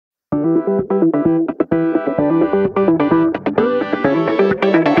Okay,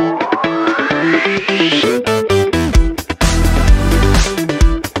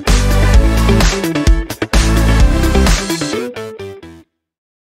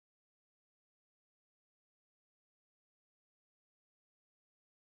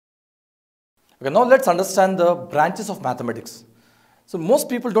 now let's understand the branches of mathematics. So most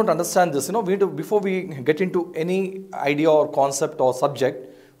people don't understand this. We need to, before we get into any idea or concept or subject,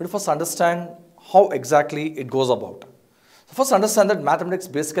 we need to first understand how exactly it goes about. So first understand that mathematics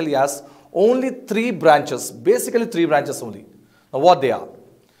basically has only three branches, basically three branches only. Now what they are?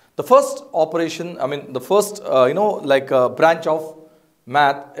 The first operation, the first branch of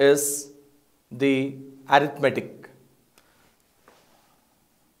math is the arithmetic.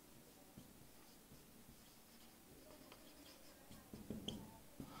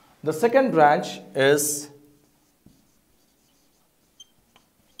 The second branch is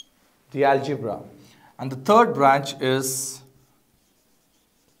the algebra, and the third branch is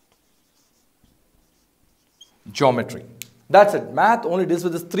geometry. That's it. Math only deals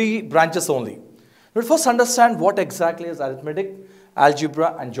with these three branches only. Let's first understand what exactly is arithmetic,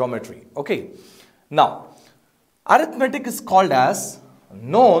 algebra, and geometry. Okay. Now, arithmetic is called as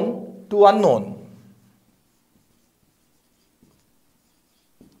known to unknown.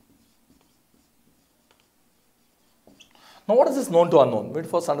 Now, what is this known to unknown? We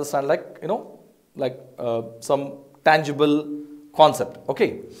first understand some tangible concept.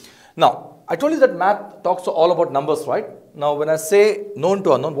 Okay. Now, I told you that math talks all about numbers, right? Now, when I say known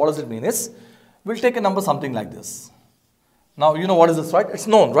to unknown, what does it mean is, we'll take a number something like this. Now, you know what is this, right? It's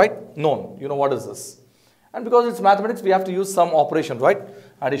known, right? Known. You know what is this? And because it's mathematics, we have to use some operation, right?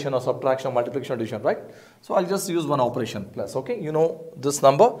 Addition or subtraction or multiplication or addition, right? So, I'll just use one operation plus, okay? You know this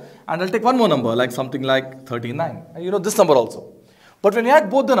number, and I'll take one more number, like something like 39. And you know this number also. But when you add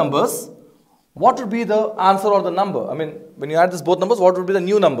both the numbers, what would be the answer or the number? When you add both numbers, what would be the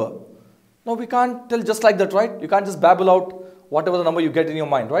new number? No, we can't tell just like that, right? You can't just babble out whatever the number you get in your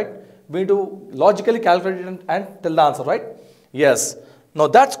mind, right? We need to logically calculate it and tell the answer, right? Yes. Now,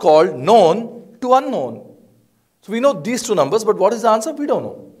 that's called known to unknown. So, we know these two numbers, but what is the answer? We don't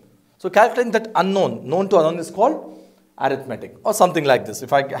know. So, calculating that unknown, known to unknown, is called arithmetic or something like this.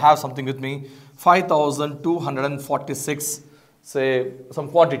 If I have something with me, 5,246, say some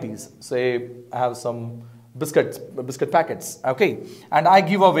quantities, say I have some biscuit packets, okay, and I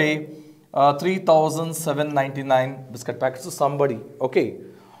give away 3,799 biscuit packets to somebody, okay.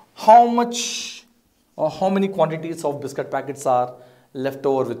 How much or how many quantities of biscuit packets are left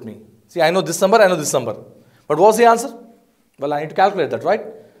over with me? See, I know this number, I know this number. But what's the answer? Well, I need to calculate that, right?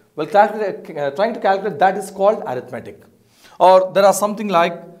 Well, trying to calculate that is called arithmetic. Or there are something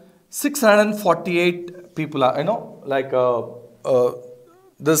like 648 people are,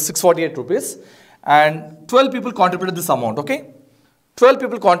 there's 648 rupees and 12 people contributed this amount, okay? 12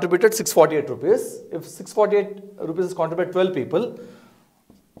 people contributed 648 rupees. If 648 rupees is contributed 12 people,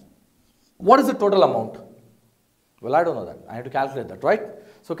 what is the total amount? Well, I don't know that. I have to calculate that, right?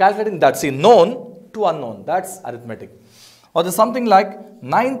 So, calculating that, see, known to unknown, that's arithmetic. Or there's something like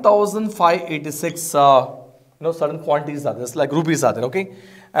 9,586, certain quantities are there, like rupees are there, okay?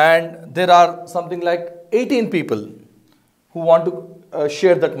 And there are something like 18 people who want to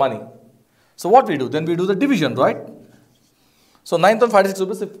share that money. So, what we do? Then we do the division, right? So, 9,586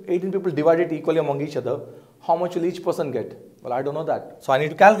 rupees, if 18 people divide it equally among each other, how much will each person get? Well, I don't know that. So, I need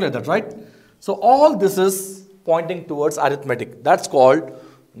to calculate that, right? So, all this is pointing towards arithmetic. That's called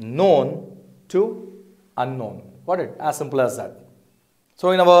known to unknown. Got it? As simple as that.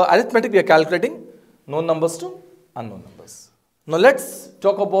 So, in our arithmetic, we are calculating known numbers to unknown numbers. Now, let's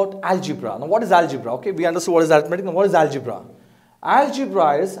talk about algebra. Now, what is algebra? Okay, we understood what is arithmetic. Now, what is algebra?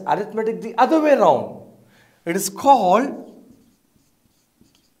 Algebra is arithmetic the other way around. It is called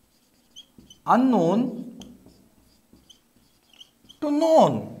unknown to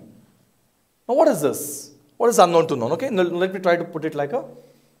known. Now, what is this? What is unknown to known? Okay, now, let me try to put it like a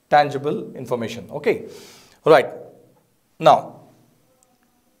tangible information. Okay, right. Now,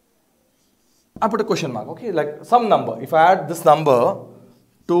 I put a question mark. Okay, like some number. If I add this number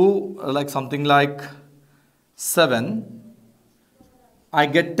to like something like 7, I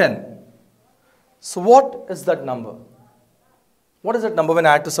get 10. So, what is that number? What is that number when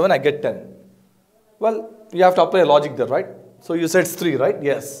I add to 7? I get 10. Well, you have to apply a logic there, right? So, you said it's 3, right?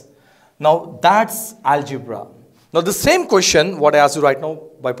 Yes. Now, that's algebra. Now, the same question, what I asked you right now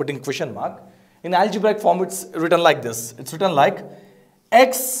by putting question mark, in algebraic form, it's written like this. It's written like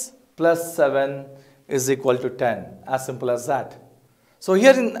x plus 7 is equal to 10. As simple as that. So,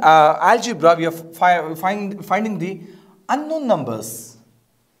 here in algebra, we are finding the unknown numbers.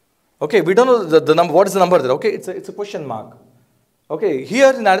 Okay, we don't know the number. What is the number there? Okay, it's a question mark. Okay,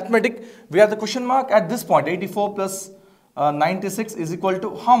 here in arithmetic, we have the question mark at this point. 84 plus 96 is equal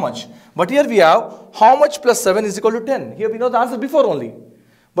to how much? But here we have how much plus 7 is equal to 10. Here we know the answer before only.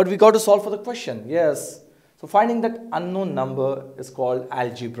 But we got to solve for the question. Yes. So finding that unknown number is called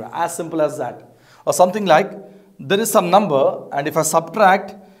algebra. As simple as that. Or something like, there is some number, and if I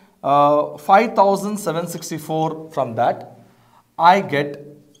subtract 5764 from that, I get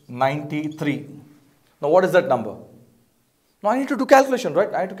 93. Now what is that number? Now I need to do calculation,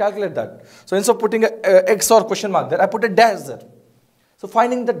 right? I need to calculate that. So instead of putting a X or question mark there, I put a dash there. So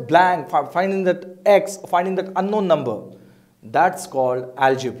finding that blank, finding that X, finding that unknown number, that's called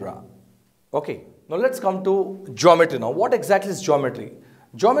algebra. Okay. Now let's come to geometry now. What exactly is geometry?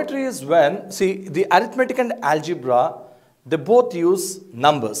 Geometry is when, see, the arithmetic and algebra, they both use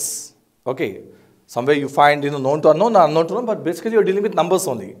numbers. Okay. Somewhere you find, known to unknown, unknown to known, but basically you're dealing with numbers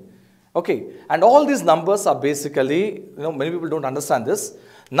only. Okay. And all these numbers are basically, many people don't understand this.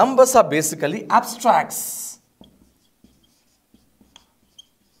 Numbers are basically abstracts.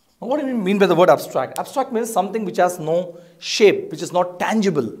 Now, what do you mean by the word abstract? Abstract means something which has no shape, which is not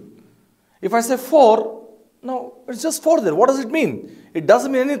tangible. If I say 4, no, it's just 4 there. What does it mean? It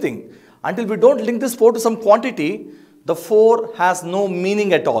doesn't mean anything. Until we don't link this 4 to some quantity, the 4 has no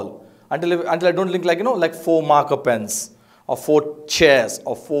meaning at all. Until I don't link like 4 marker pens, or 4 chairs,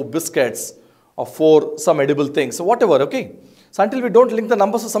 or 4 biscuits, or 4 some edible things, so whatever, okay? So until we don't link the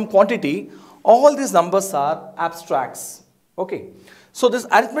numbers to some quantity, all these numbers are abstracts, okay? So this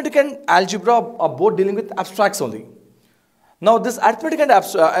arithmetic and algebra are both dealing with abstracts only. Now this arithmetic and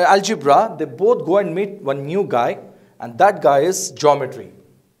algebra, they both go and meet one new guy, and that guy is geometry.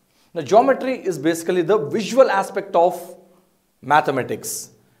 Now geometry is basically the visual aspect of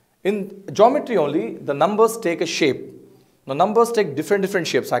mathematics. In geometry only, the numbers take a shape. Now numbers take different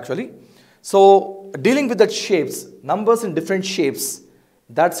shapes actually. So dealing with that shapes, numbers in different shapes,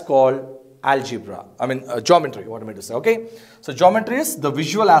 that's called algebra. Geometry, what I meant to say, okay? So geometry is the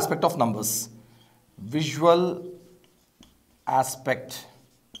visual aspect of numbers. Visual aspect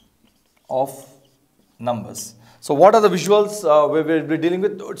of numbers. So what are the visuals we're dealing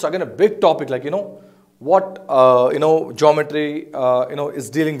with? It's again a big topic, like what geometry is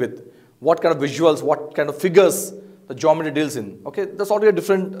dealing with, what kind of visuals, what kind of figures the geometry deals in. Okay, that's already a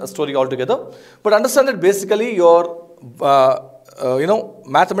different story altogether. But understand that basically your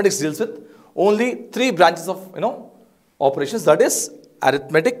mathematics deals with only 3 branches of operations, that is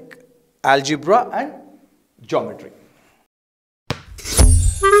arithmetic, algebra, and geometry.